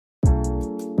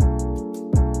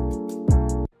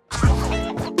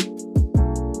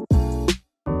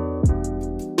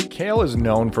Kayle is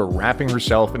known for wrapping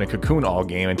herself in a cocoon all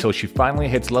game until she finally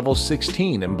hits level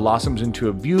 16 and blossoms into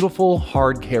a beautiful,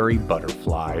 hard carry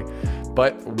butterfly.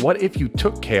 But what if you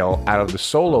took Kayle out of the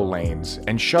solo lanes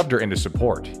and shoved her into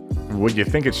support? Would you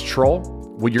think it's troll?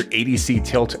 Would your ADC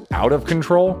tilt out of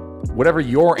control? Whatever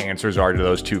your answers are to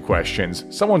those two questions,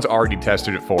 someone's already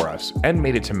tested it for us and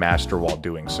made it to master while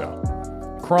doing so.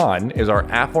 Chrøn is our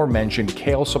aforementioned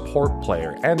Kayle Support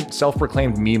player and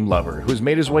self-proclaimed meme lover who's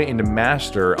made his way into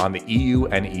master on the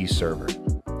EUNE server.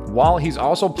 While he's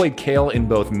also played Kayle in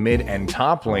both mid and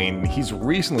top lane, he's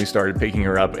recently started picking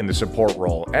her up in the support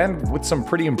role, and with some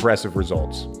pretty impressive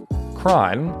results.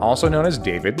 Chrøn, also known as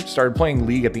David, started playing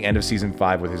League at the end of Season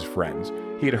 5 with his friends.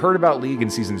 He had heard about League in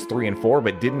Seasons 3 and 4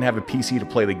 but didn't have a PC to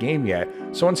play the game yet,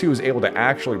 so once he was able to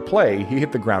actually play, he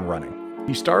hit the ground running.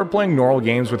 He started playing normal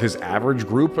games with his average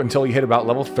group until he hit about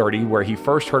level 30, where he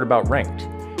first heard about ranked.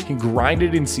 He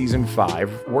grinded in Season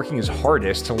 5, working his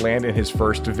hardest to land in his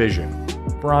first division,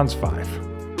 Bronze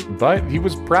 5. But he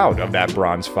was proud of that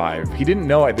Bronze 5. He didn't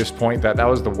know at this point that that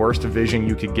was the worst division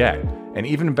you could get, and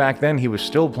even back then he was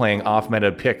still playing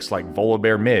off-meta picks like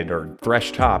Volibear mid or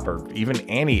Thresh top or even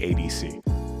Annie ADC.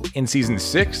 In Season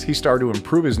 6, he started to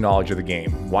improve his knowledge of the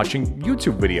game, watching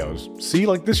YouTube videos. See,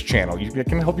 like this channel, it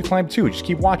can help you climb too, just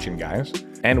keep watching, guys.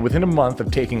 And within a month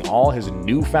of taking all his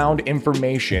newfound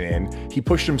information in, he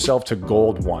pushed himself to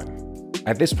Gold 1.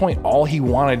 At this point, all he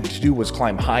wanted to do was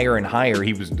climb higher and higher.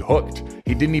 He was hooked.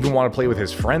 He didn't even want to play with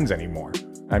his friends anymore.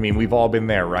 I mean, we've all been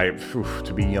there, right? Oof,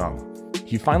 to be young.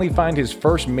 He finally found his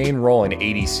first main role in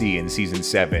ADC in Season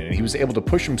 7, and he was able to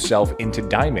push himself into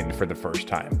Diamond for the first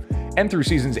time. And through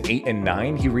Seasons 8 and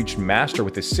 9, he reached Master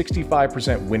with a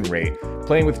 65% win rate,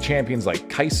 playing with champions like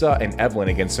Kayle and Evelyn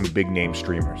against some big-name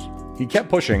streamers. He kept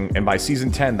pushing, and by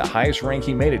Season 10, the highest rank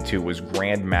he made it to was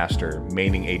Grand Master,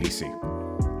 maining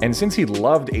ADC. And since he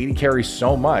loved AD carry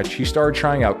so much, he started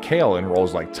trying out Kayle in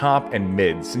roles like top and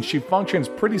mid, since she functions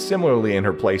pretty similarly in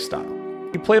her playstyle.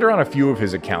 He played her on a few of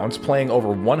his accounts, playing over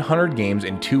 100 games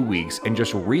in 2 weeks, and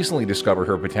just recently discovered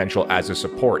her potential as a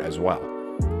support as well.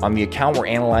 On the account we're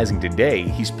analyzing today,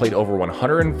 he's played over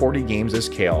 140 games as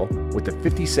Kayle, with a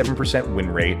 57% win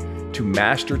rate, to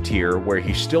Master tier, where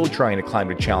he's still trying to climb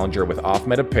to Challenger with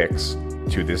off-meta picks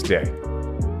to this day.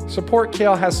 Support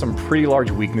Kayle has some pretty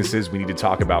large weaknesses we need to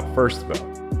talk about first though.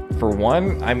 For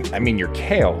one, I mean you're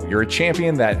Kayle. You're a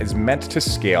champion that is meant to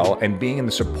scale, and being in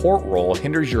the support role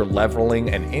hinders your leveling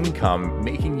and income,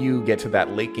 making you get to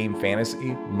that late game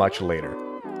fantasy much later.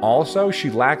 Also,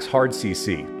 she lacks hard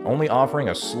CC, only offering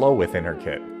a slow within her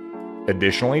kit.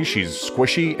 Additionally, she's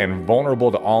squishy and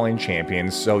vulnerable to all-in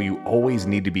champions, so you always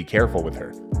need to be careful with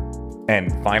her.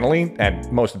 And finally,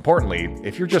 and most importantly,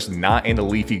 if you're just not into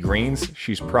leafy greens,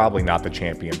 she's probably not the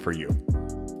champion for you.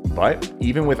 But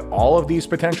even with all of these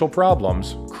potential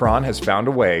problems, Chrøn has found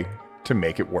a way to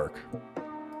make it work.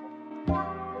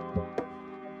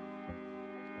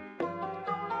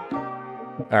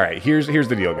 Alright, here's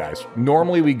the deal, guys.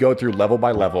 Normally we go through level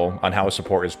by level on how a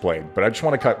support is played, but I just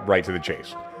want to cut right to the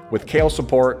chase. With Kayle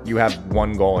Support, you have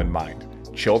one goal in mind.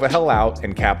 Chill the hell out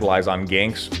and capitalize on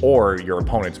ganks or your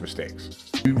opponent's mistakes.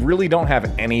 You really don't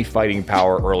have any fighting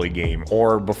power early game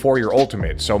or before your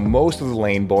ultimate, so most of the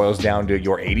lane boils down to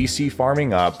your ADC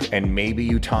farming up and maybe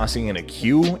you tossing in a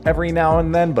Q every now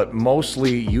and then, but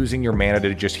mostly using your mana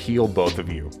to just heal both of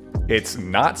you. It's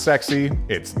not sexy,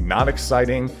 it's not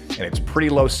exciting, and it's pretty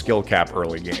low skill cap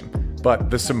early game. But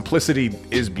the simplicity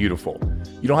is beautiful.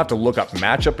 You don't have to look up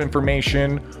matchup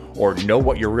information or know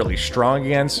what you're really strong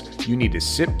against. You need to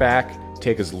sit back,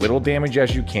 take as little damage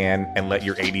as you can, and let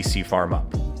your ADC farm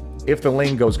up. If the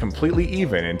lane goes completely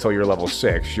even until you're level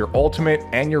 6, your ultimate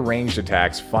and your ranged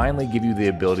attacks finally give you the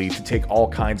ability to take all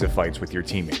kinds of fights with your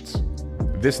teammates.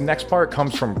 This next part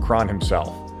comes from Chrøn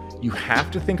himself. You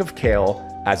have to think of Kayle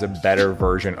as a better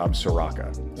version of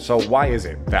Soraka. So why is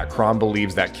it that Chrøn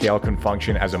believes that Kayle can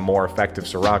function as a more effective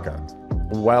Soraka?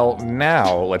 Well,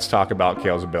 now let's talk about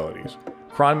Kayle's abilities.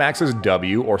 Chrøn maxes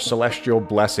W or Celestial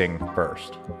Blessing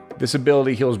first. This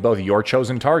ability heals both your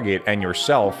chosen target and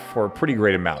yourself for a pretty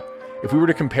great amount. If we were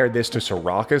to compare this to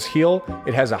Soraka's heal,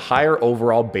 it has a higher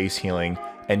overall base healing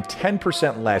and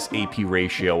 10% less AP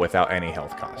ratio without any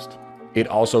health cost. It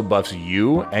also buffs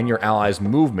you and your allies'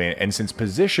 movement, and since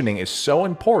positioning is so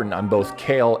important on both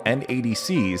Kayle and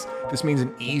ADCs, this means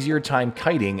an easier time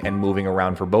kiting and moving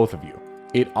around for both of you.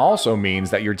 It also means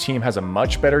that your team has a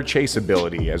much better chase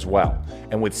ability as well,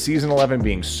 and with Season 11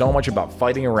 being so much about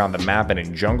fighting around the map and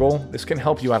in jungle, this can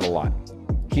help you out a lot.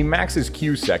 He maxes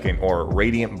Q second, or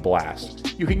Radiant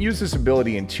Blast. You can use this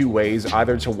ability in two ways,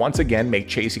 either to once again make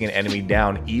chasing an enemy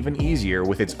down even easier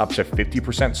with its up to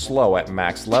 50% slow at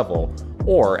max level,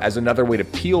 or as another way to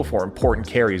peel for important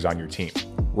carries on your team.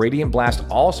 Radiant Blast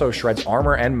also shreds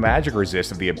armor and magic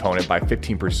resist of the opponent by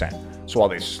 15%, so while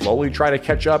they slowly try to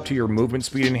catch up to your movement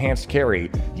speed enhanced carry,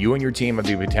 you and your team have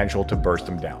the potential to burst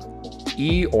them down.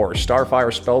 E or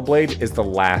Starfire Spellblade is the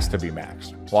last to be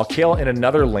maxed. While Kayle in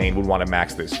another lane would want to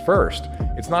max this first,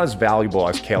 it's not as valuable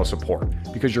as Kayle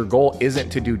Support, because your goal isn't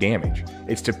to do damage,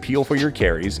 it's to peel for your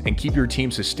carries and keep your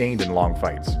team sustained in long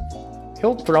fights.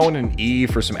 He'll throw in an E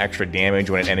for some extra damage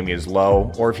when an enemy is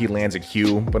low, or if he lands a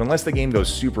Q, but unless the game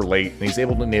goes super late and he's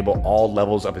able to enable all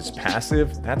levels of his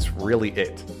passive, that's really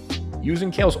it. Using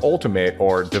Kayle's ultimate,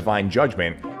 or Divine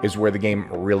Judgment, is where the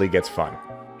game really gets fun.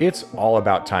 It's all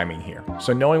about timing here,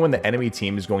 so knowing when the enemy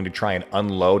team is going to try and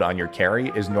unload on your carry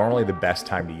is normally the best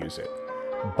time to use it.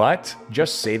 But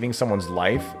just saving someone's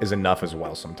life is enough as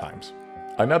well sometimes.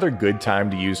 Another good time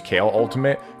to use Kayle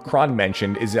Ultimate, Chrøn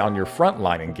mentioned, is on your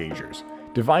frontline engagers.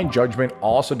 Divine Judgment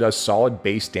also does solid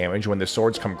base damage when the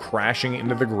swords come crashing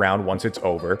into the ground once it's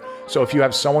over, so if you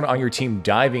have someone on your team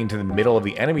diving to the middle of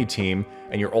the enemy team,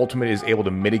 and your ultimate is able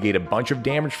to mitigate a bunch of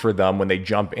damage for them when they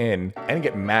jump in, and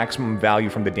get maximum value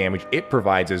from the damage it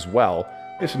provides as well,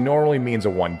 this normally means a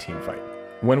one-team fight.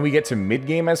 When we get to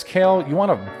mid-game as Kayle, you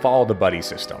want to follow the buddy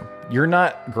system. You're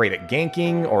not great at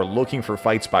ganking or looking for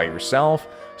fights by yourself,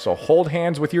 so hold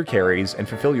hands with your carries and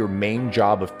fulfill your main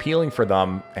job of peeling for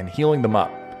them and healing them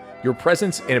up. Your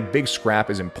presence in a big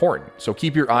scrap is important, so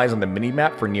keep your eyes on the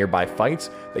minimap for nearby fights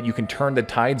that you can turn the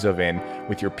tides of in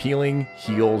with your peeling,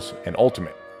 heals, and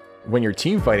ultimate. When you're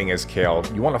team fighting as Kayle,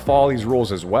 you want to follow these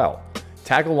rules as well.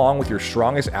 Tag along with your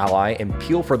strongest ally and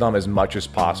peel for them as much as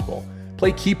possible.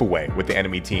 Play keep away with the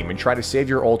enemy team and try to save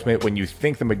your ultimate when you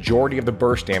think the majority of the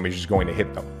burst damage is going to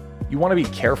hit them. You want to be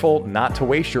careful not to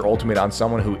waste your ultimate on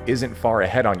someone who isn't far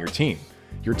ahead on your team.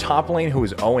 Your top lane who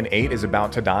is 0-8 is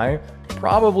about to die,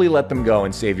 probably let them go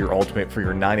and save your ultimate for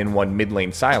your 9-1 mid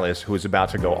lane Sylas who is about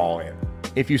to go all in.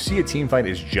 If you see a teamfight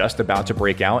is just about to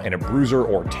break out and a bruiser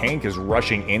or tank is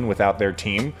rushing in without their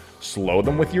team, slow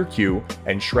them with your Q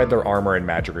and shred their armor and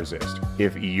magic resist.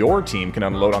 If your team can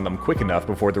unload on them quick enough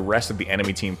before the rest of the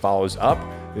enemy team follows up,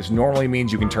 this normally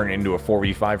means you can turn it into a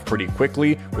 4v5 pretty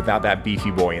quickly without that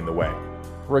beefy boy in the way.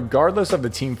 Regardless of the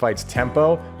teamfight's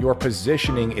tempo, your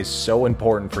positioning is so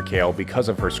important for Kayle because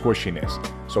of her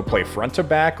squishiness, so play front to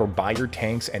back or buy your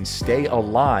tanks and stay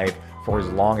alive for as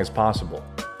long as possible.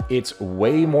 It's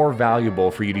way more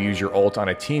valuable for you to use your ult on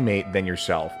a teammate than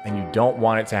yourself, and you don't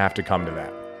want it to have to come to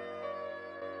that.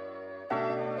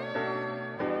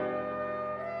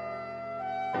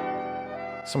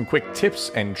 Some quick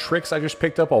tips and tricks I just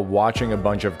picked up while watching a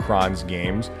bunch of Chrøn's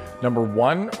games. Number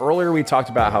 1, earlier we talked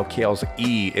about how Kayle's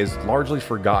E is largely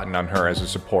forgotten on her as a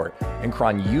support, and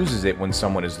Chrøn uses it when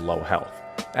someone is low health.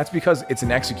 That's because it's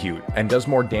an execute, and does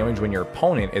more damage when your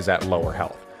opponent is at lower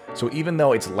health. So even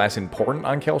though it's less important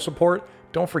on Kayle Support,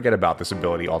 don't forget about this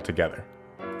ability altogether.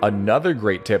 Another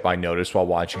great tip I noticed while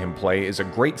watching him play is a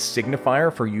great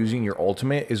signifier for using your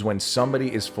ultimate is when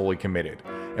somebody is fully committed.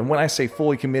 And when I say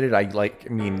fully committed, I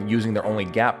mean using their only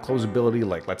gap close ability,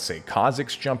 like let's say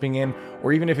Kha'Zix jumping in,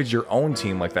 or even if it's your own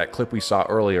team like that clip we saw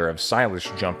earlier of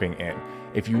Sylas jumping in.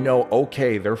 If you know,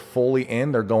 okay, they're fully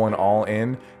in, they're going all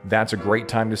in, that's a great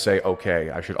time to say, okay,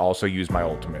 I should also use my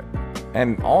ultimate.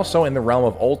 And also in the realm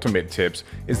of ultimate tips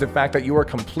is the fact that you are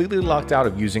completely locked out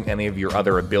of using any of your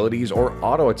other abilities or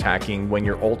auto-attacking when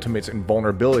your ultimate's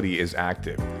invulnerability is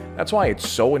active. That's why it's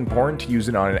so important to use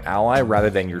it on an ally rather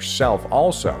than yourself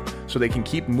also, so they can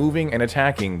keep moving and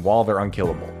attacking while they're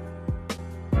unkillable.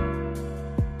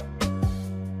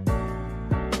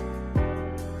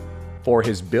 For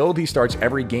his build, he starts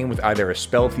every game with either a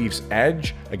Spell Thief's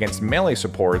Edge against melee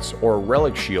supports or a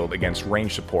Relic Shield against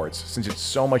range supports, since it's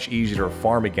so much easier to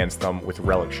farm against them with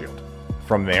Relic Shield.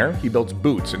 From there, he builds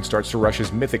boots and starts to rush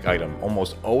his mythic item,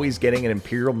 almost always getting an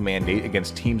Imperial Mandate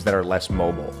against teams that are less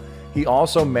mobile. He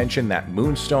also mentioned that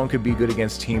Moonstone could be good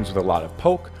against teams with a lot of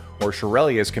poke, or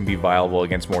Shurelius can be viable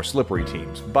against more slippery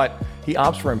teams, but he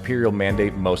opts for Imperial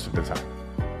Mandate most of the time.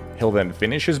 He'll then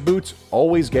finish his boots,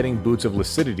 always getting Boots of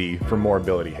Lucidity for more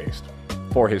ability haste.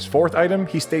 For his 4th item,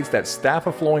 he states that Staff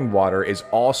of Flowing Water is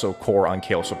also core on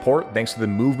Kayle Support thanks to the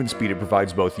movement speed it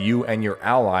provides both you and your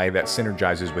ally that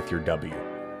synergizes with your W.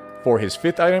 For his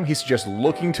 5th item, he suggests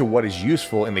looking to what is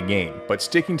useful in the game, but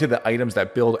sticking to the items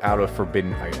that build out of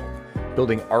Forbidden Idol.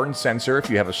 Building Ardent Censer if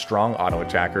you have a strong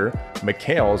auto-attacker,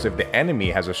 Mikael's if the enemy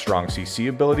has a strong CC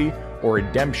ability, or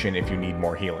Redemption if you need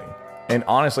more healing. And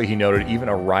honestly, he noted even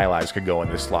a Rylai's could go in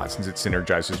this slot since it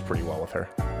synergizes pretty well with her.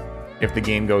 If the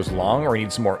game goes long or he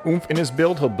needs some more oomph in his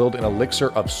build, he'll build an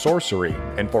Elixir of Sorcery.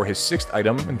 And for his 6th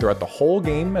item, and throughout the whole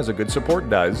game, as a good support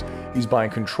does, he's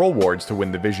buying control wards to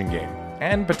win the vision game,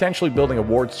 and potentially building a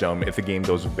ward stone if the game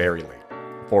goes very late.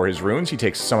 For his runes, he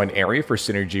takes Summon Area for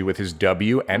synergy with his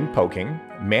W and poking,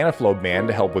 Mana Flow Band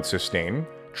to help with sustain,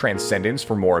 Transcendence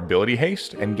for more ability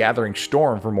haste, and Gathering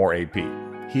Storm for more AP.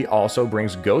 He also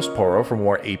brings Ghost Poro for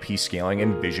more AP scaling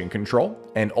and vision control,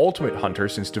 and Ultimate Hunter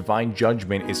since Divine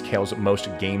Judgment is Kayle's most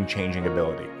game-changing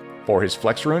ability. For his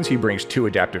flex runes, he brings 2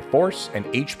 Adaptive Force and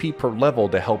HP per level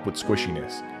to help with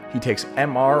squishiness. He takes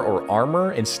MR or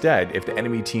Armor instead if the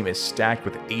enemy team is stacked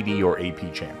with AD or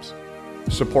AP champs.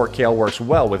 Support Kayle works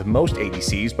well with most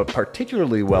ADCs, but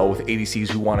particularly well with ADCs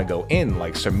who want to go in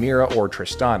like Samira or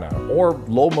Tristana, or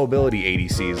low mobility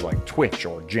ADCs like Twitch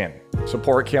or Jhin.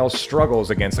 Support Kayle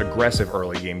struggles against aggressive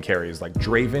early game carries like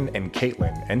Draven and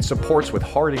Caitlyn, and supports with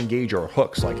hard engage or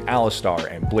hooks like Alistar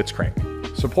and Blitzcrank.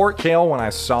 Support Kayle, when I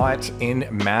saw it in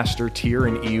Master Tier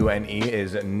in EUNE,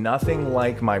 is nothing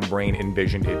like my brain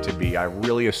envisioned it to be. I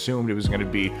really assumed it was going to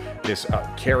be this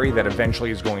carry that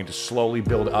eventually is going to slowly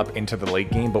build up into the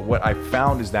late game, but what I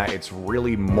found is that it's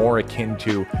really more akin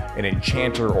to an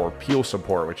Enchanter or Peel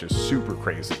support, which is super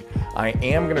crazy. I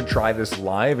am going to try this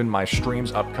live in my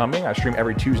streams upcoming. I stream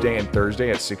every Tuesday and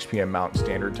Thursday at 6 p.m. Mountain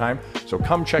Standard Time, so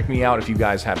come check me out if you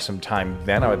guys have some time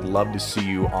then. I would love to see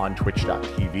you on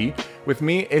twitch.tv with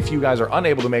me. If you guys are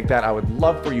unable to make that, I would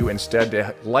love for you instead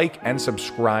to like and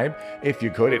subscribe if you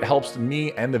could. It helps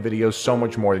me and the videos so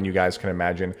much more than you guys can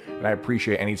imagine, and I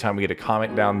appreciate any time we get a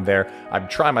comment down there. I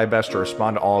try my best to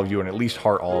respond to all of you and at least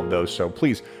heart all of those, so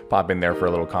please pop in there for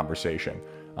a little conversation.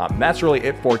 That's really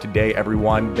it for today,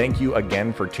 everyone. Thank you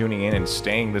again for tuning in and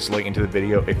staying this late into the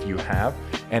video if you have,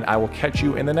 and I will catch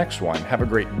you in the next one. Have a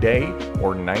great day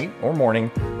or night or morning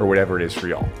or whatever it is for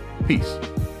y'all. Peace.